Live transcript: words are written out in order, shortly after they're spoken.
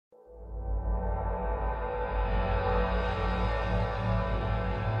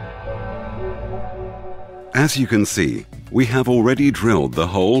As you can see, we have already drilled the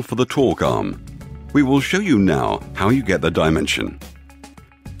hole for the torque arm. We will show you now how you get the dimension.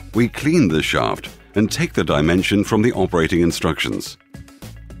 We clean the shaft and take the dimension from the operating instructions.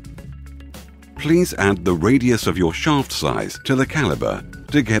 Please add the radius of your shaft size to the caliper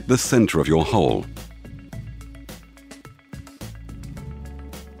to get the center of your hole.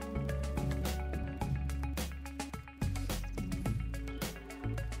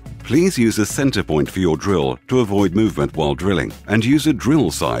 Please use a center point for your drill to avoid movement while drilling, and use a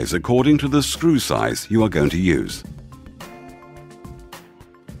drill size according to the screw size you are going to use.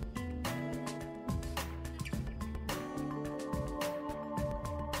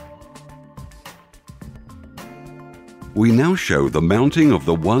 We now show the mounting of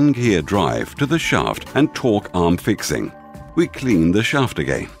the one-gear drive to the shaft and torque arm fixing. We clean the shaft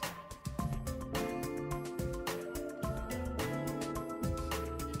again.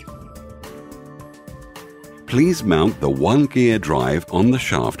 Please mount the one-gear drive on the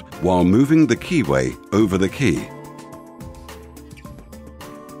shaft while moving the keyway over the key.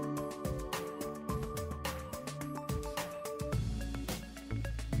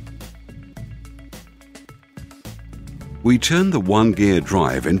 We turn the one-gear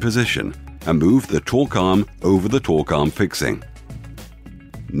drive in position and move the torque arm over the torque arm fixing.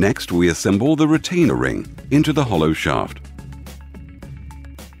 Next, we assemble the retainer ring into the hollow shaft.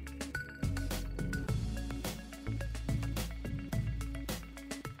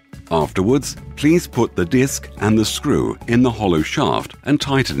 Afterwards, please put the disc and the screw in the hollow shaft and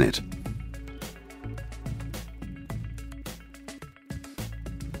tighten it.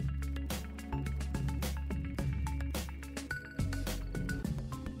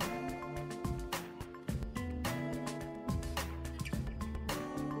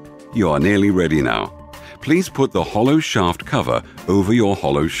 You are nearly ready now. Please put the hollow shaft cover over your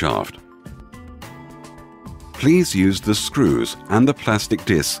hollow shaft. Please use the screws and the plastic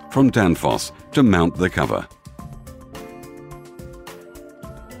discs from Danfoss to mount the cover.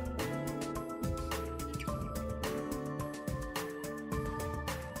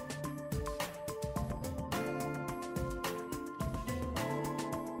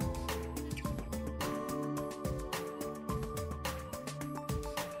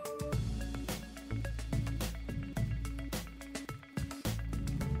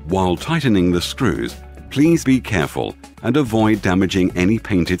 While tightening the screws, please be careful and avoid damaging any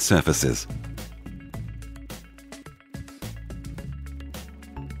painted surfaces.